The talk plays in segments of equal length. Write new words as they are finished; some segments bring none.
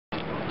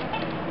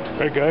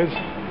Alright guys,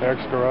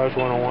 Eric's Garage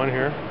 101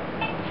 here.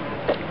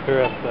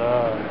 Here at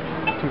the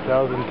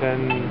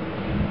 2010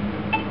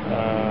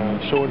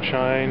 Show and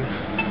Shine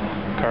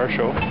car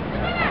show.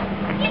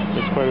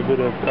 There's quite a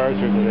bit of cars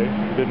here today,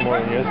 a bit more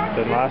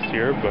than last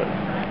year, but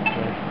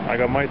I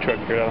got my truck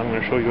here that I'm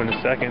going to show you in a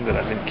second that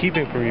I've been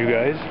keeping from you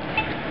guys.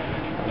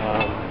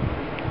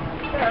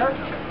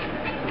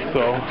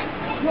 So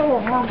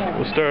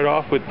we'll start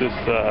off with this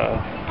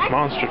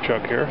monster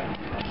truck here.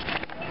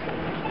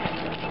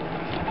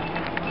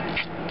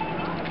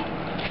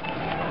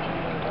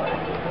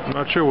 I'm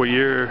not sure what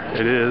year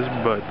it is,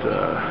 but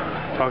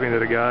talking to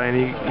the guy, and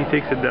he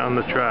takes it down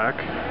the track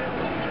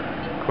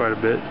quite a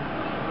bit.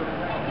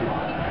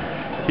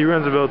 He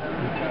runs about,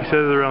 he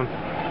says around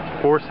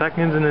 4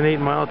 seconds in an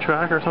 8-mile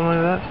track or something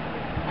like that.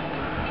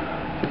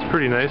 It's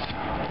pretty nice.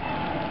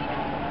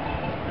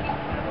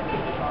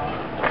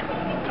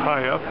 It's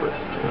high up, but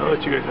I'll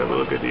let you guys have a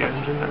look at the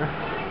engine there.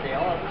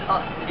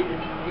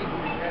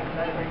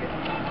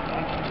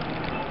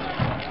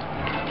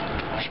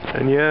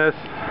 And yes,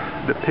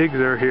 the pigs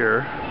are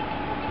here.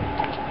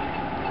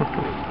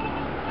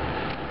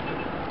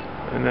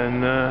 And then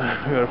we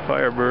got a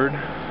Firebird.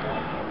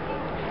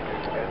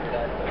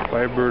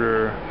 Firebird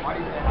or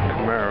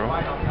Camaro.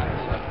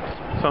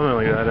 Something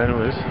like that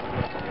anyways.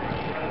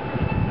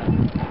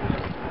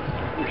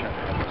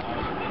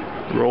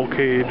 Roll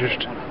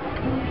caged.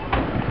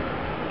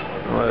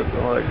 All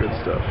that good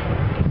stuff.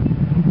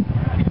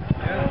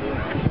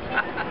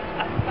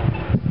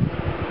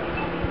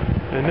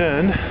 And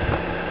then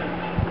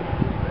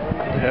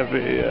we have a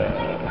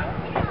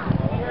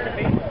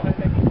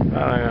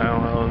I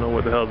don't know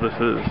what the hell this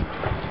is.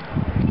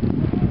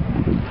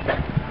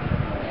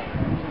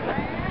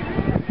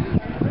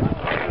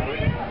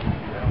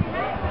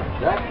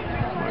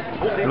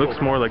 It looks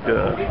more like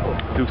the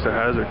Dukes of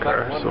Hazzard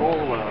car. So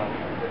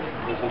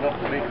there's enough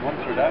to make one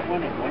for that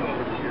one and one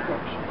for the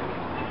gearbox.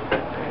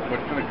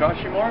 What's going to cost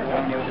you more? Is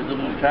the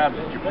little tabs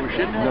that you push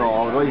in there?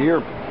 No, right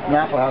here,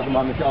 Napa has them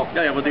on the shelf.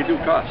 Yeah, but they do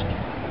cost.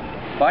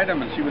 Buy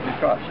them and see what they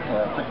cost.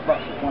 $6 or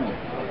 20.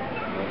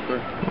 Sure.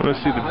 I want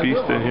to see the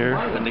beast in here.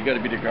 And they got to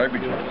be the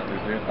garbage ones.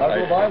 I'll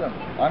go buy them.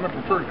 I'm a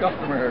preferred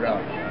customer here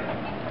now.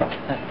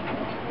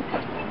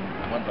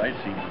 The ones I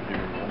see,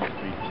 they're almost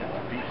a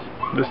piece.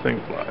 This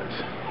thing flies.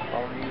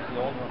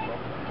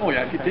 Oh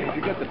yeah, if you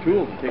got the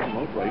tools and take them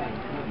out right,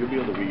 you'll be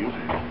able to reuse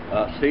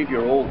them. Save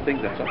your old thing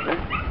that's up there,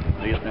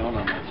 lay it down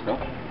on that stuff,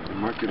 and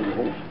mark your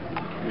little holes.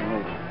 You know,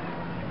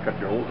 cut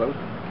your holes out.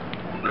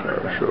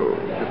 Car show.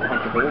 Just punch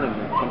a hole and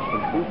then punch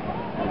them through,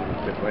 and it'll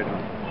fit right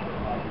on.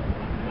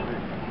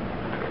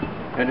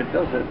 And it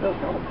does help.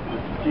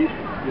 It's cheap,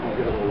 you don't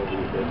get it all over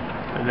your head.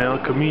 An El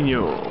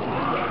Camino.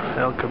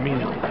 El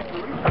Camino.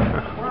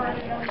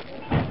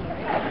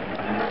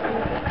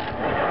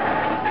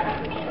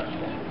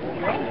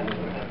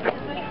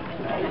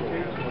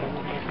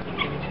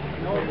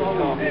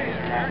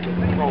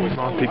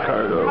 Monte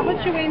Carlo. How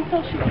about you wait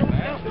until she goes?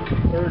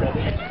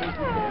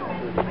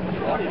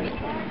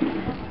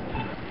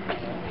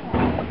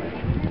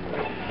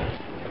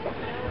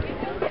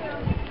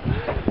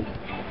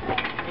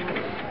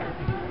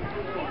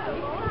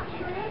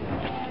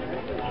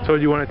 So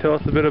do you want to tell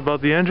us a bit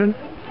about the engine?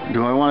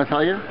 Do I want to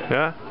tell you?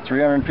 Yeah?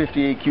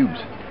 358 cubes.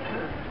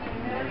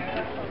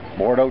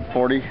 Bored out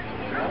 40.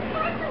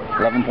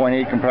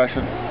 11.8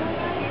 compression.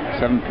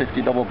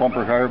 750 double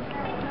bumper carb.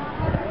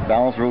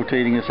 Balanced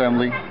rotating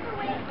assembly.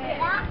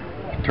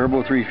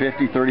 Turbo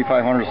 350,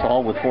 3500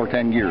 stall with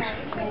 410 gears.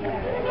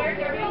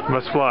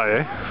 Must fly,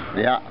 eh?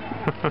 Yeah.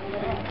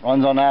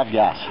 Runs on nav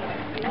gas.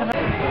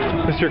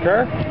 This your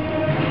car?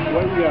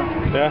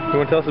 Yeah? You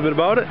want to tell us a bit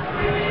about it?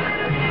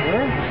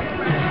 Sure.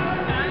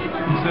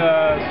 It's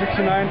a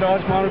 69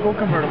 Dodge Monaco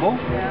convertible.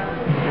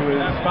 It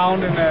was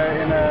found in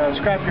a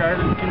scrapyard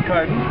in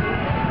Kincardine,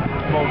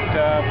 about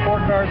 4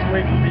 cars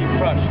away from being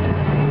crushed.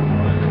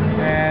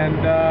 And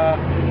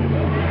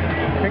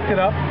picked it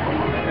up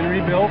and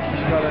rebuilt.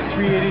 It's got a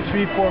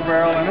 383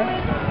 4-barrel in it.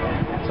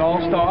 It's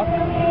all stock.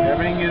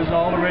 Everything is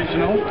all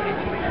original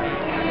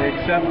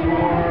except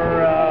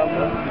for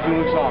the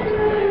dual exhaust.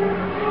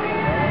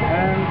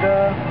 And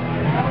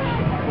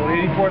about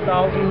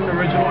 84,000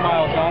 original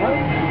miles on it.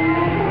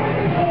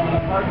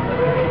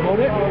 That's about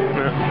it.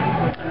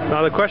 Yeah.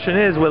 Now the question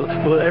is, will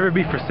it ever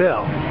be for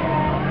sale?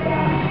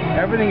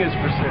 Everything is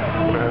for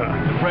sale.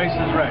 Yeah. The price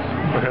is right.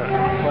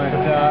 Yeah. But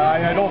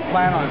I don't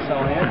plan on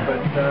selling it, but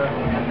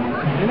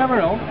you never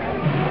know.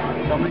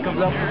 Somebody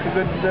comes up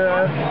with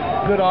a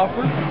good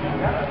offer.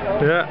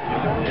 Yeah.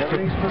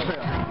 Everything's for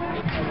sale.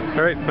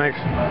 All right, thanks.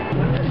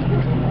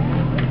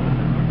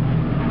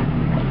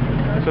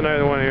 There's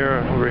another one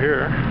here over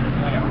here.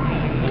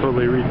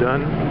 Totally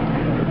redone.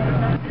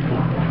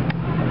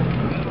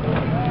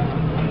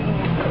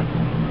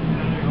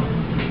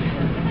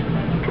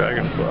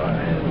 Dragonfly.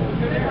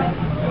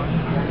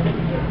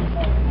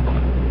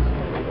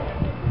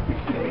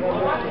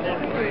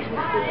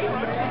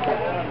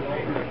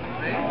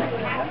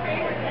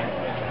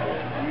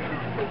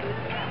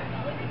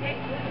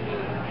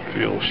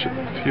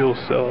 Fuel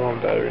cell and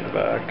battery in the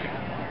back.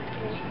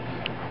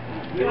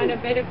 You want a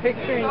better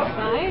picture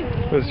inside?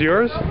 This is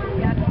yours?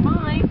 That's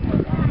mine.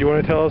 You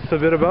want to tell us a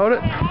bit about it?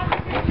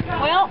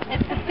 Well,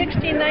 it's a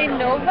 69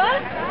 Nova.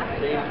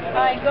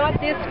 I got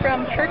this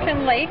from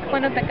Kirkland Lake.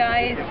 One of the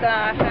guys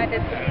had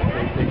it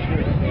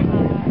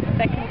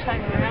second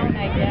time around,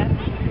 I guess.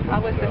 I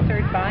was the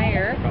third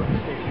buyer.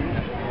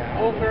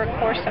 Over a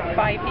course of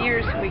 5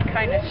 years, we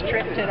kind of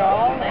stripped it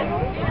all and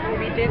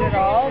redid it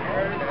all,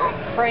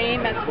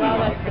 frame as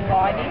well as the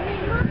body.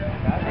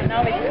 And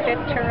now it's fit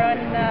to run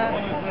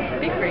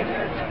big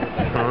races.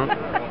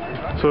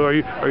 So are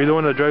you the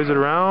one that drives it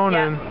around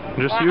Yeah. and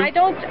just Well, you?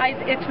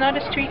 it's not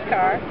a street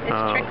car. It's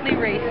Oh. strictly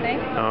racing,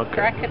 Okay.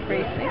 bracket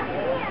racing.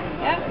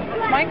 Yeah,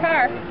 it's my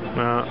car.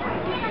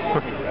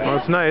 Well,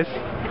 it's nice.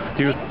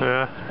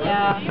 Yeah.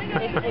 Yeah,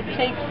 it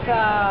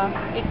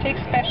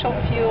takes special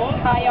fuel,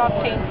 high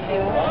octane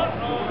fuel.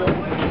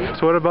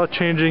 So what about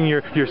changing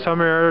your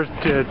summer air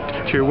to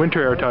your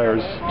winter air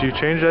tires? Do you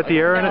change that the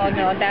air in it?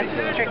 No, that's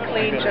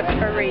strictly just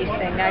for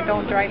racing. I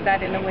don't drive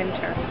that in the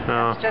winter.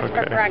 Oh, It's just for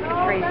okay.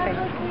 bracket racing.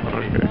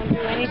 Okay. Don't do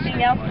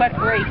anything else but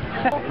race.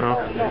 No.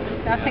 No,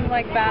 nothing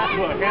like that.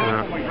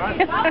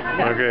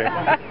 Okay.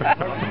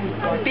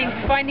 Being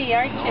funny,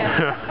 aren't you?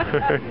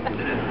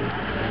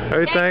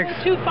 Hey, Can't thanks.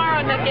 go too far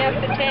on the gas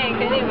the tank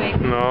anyway.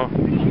 No.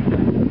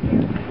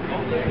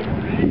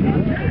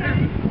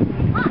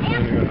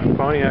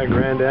 Pontiac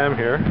Grand Am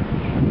here.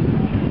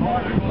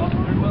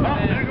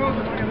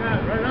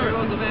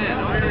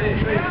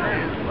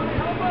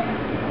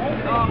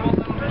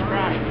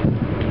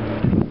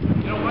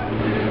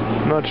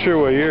 I'm not sure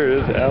what year it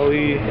is.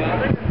 LE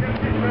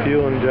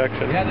fuel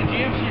injection. Yeah, the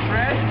GMC's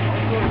red.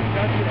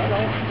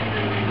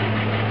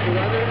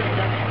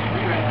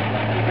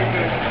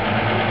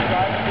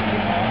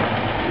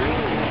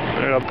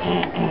 Right up.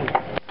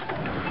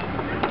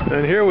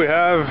 And here we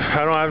have,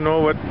 I don't know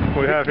what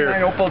we have here.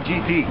 Opel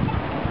GT.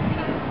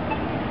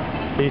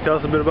 Can you tell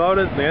us a bit about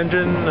it? The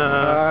engine?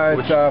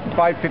 It's a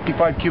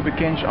 555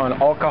 cubic inch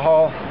on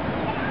alcohol.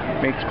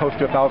 Makes close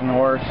to 1,000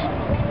 horse.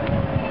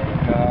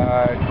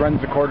 It runs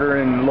the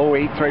quarter in low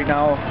 8s right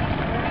now.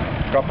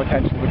 It's got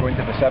potential to go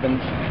into the 7s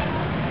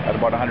at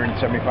about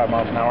 175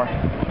 miles an hour.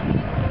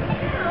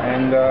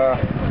 And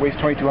weighs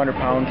 2,200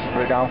 pounds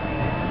right now.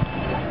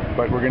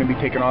 But we're going to be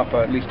taking off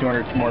at least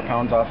 200 more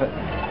pounds off it.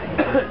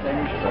 So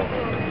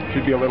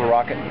should be a little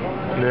rocket.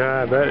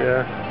 Yeah, I bet,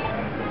 yeah.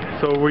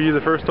 So were you the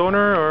first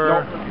owner,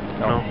 or?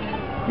 No.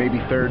 Maybe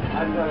third.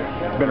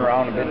 It's been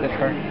around a bit, this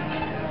car.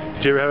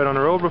 Did you ever have it on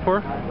the road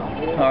before?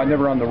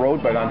 Never on the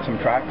road, but on some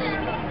tracks.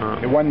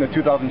 It won the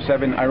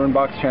 2007 Iron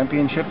Box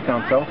Championship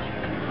down south,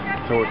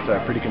 so it's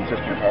a pretty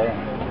consistent car.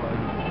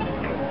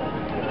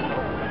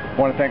 I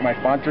want to thank my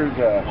sponsors,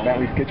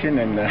 Bentley's Kitchen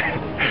and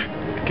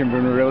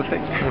Kimberly Real Estate.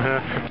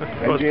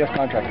 And JS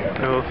Contract.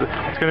 Well,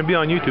 it's going to be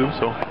on YouTube,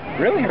 so.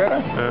 Really? Right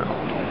on. Yeah.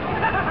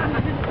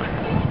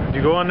 Do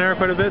you go on there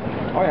quite a bit?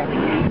 Oh yeah.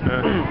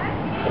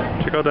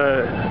 Check out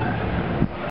that